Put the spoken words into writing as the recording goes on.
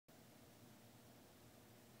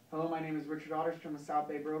Hello, my name is Richard Otterstrom with South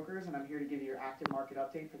Bay Brokers, and I'm here to give you your active market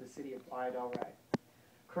update for the city of Playa Del Rey.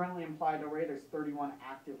 Currently in Playa Del Rey, there's 31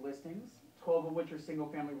 active listings, 12 of which are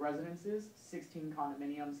single-family residences, 16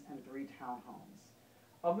 condominiums, and 3 townhomes.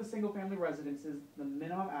 Of the single-family residences, the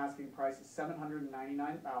minimum asking price is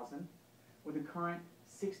 $799,000, with a current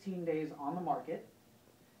 16 days on the market.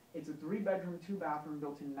 It's a 3-bedroom, 2-bathroom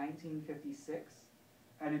built in 1956,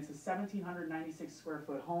 and it's a 1,796 square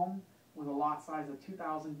foot home with a lot size of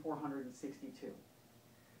 2,462.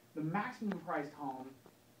 The maximum priced home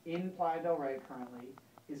in Playa Del Rey currently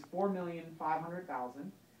is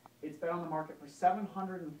 $4,500,000. It's been on the market for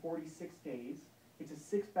 746 days. It's a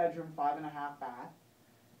 6-bedroom, 5.5 bath.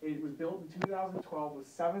 It was built in 2012 with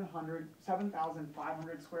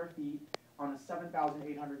 7,500 square feet on a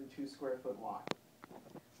 7,802 square foot lot.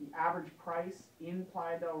 The average price in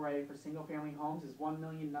Playa Del Rey for single-family homes is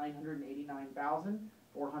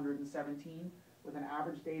 $1,989,417, with an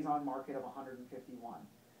average days on market of 151.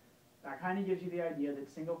 That kind of gives you the idea that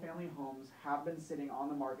single-family homes have been sitting on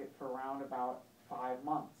the market for around about 5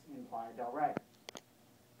 months in Playa Del Rey.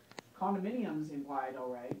 Condominiums in Playa Del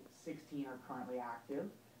Rey, 16 are currently active.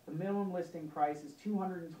 The minimum listing price is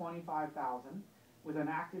 $225,000, with an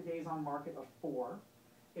active days on market of 4.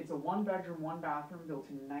 It's a 1-bedroom, 1-bathroom built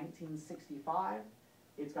in 1965.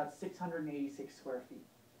 It's got 686 square feet.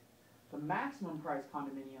 The maximum price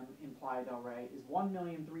condominium in Playa Del Rey is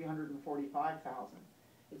 $1,345,000.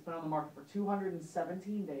 It's been on the market for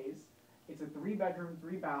 217 days. It's a 3-bedroom,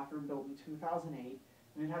 3-bathroom built in 2008,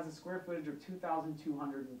 and it has a square footage of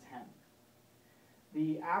 2,210.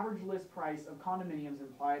 The average list price of condominiums in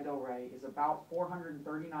Playa Del Rey is about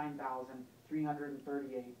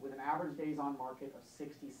 $439,338, with an average days on market of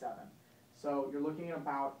 67. So you're looking at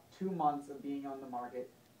about 2 months of being on the market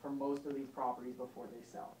for most of these properties before they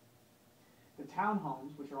sell. The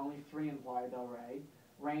townhomes, which are only 3 in Playa Del Rey,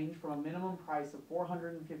 range from a minimum price of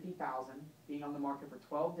 $450,000, being on the market for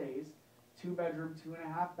 12 days, 2-bedroom,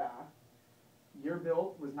 2.5 bath. Year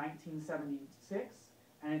built was 1976,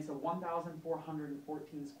 and it's a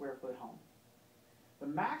 1,414 square foot home. The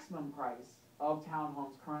maximum price of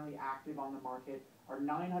townhomes currently active on the market are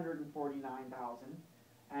 $949,000,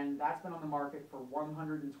 and that's been on the market for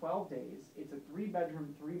 112 days. It's a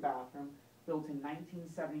 3-bedroom, 3-bathroom built in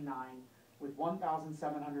 1979 with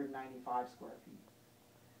 1,795 square feet.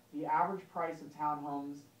 The average price of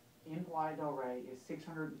townhomes in Playa Del Rey is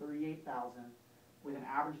 $638,000, with an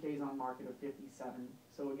average days on market of 57.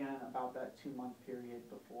 So again, about that 2-month period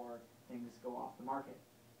before things go off the market.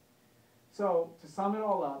 So to sum it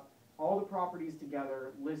all up, all the properties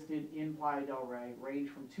together listed in Playa Del Rey range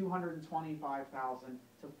from $225,000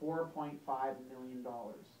 to $4.5 million,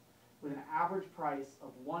 with an average price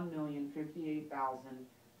of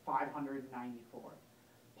 $1,058,594.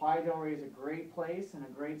 Playa Del Rey is a great place and a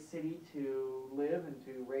great city to live and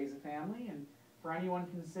to raise a family, and for anyone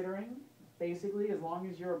considering, basically, as long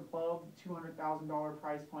as you're above $200,000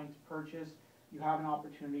 price point to purchase, you have an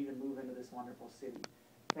opportunity to move into this wonderful city.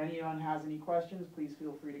 If anyone has any questions, please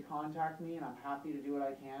feel free to contact me, and I'm happy to do what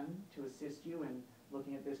I can to assist you in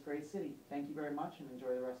looking at this great city. Thank you very much, and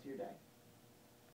enjoy the rest of your day.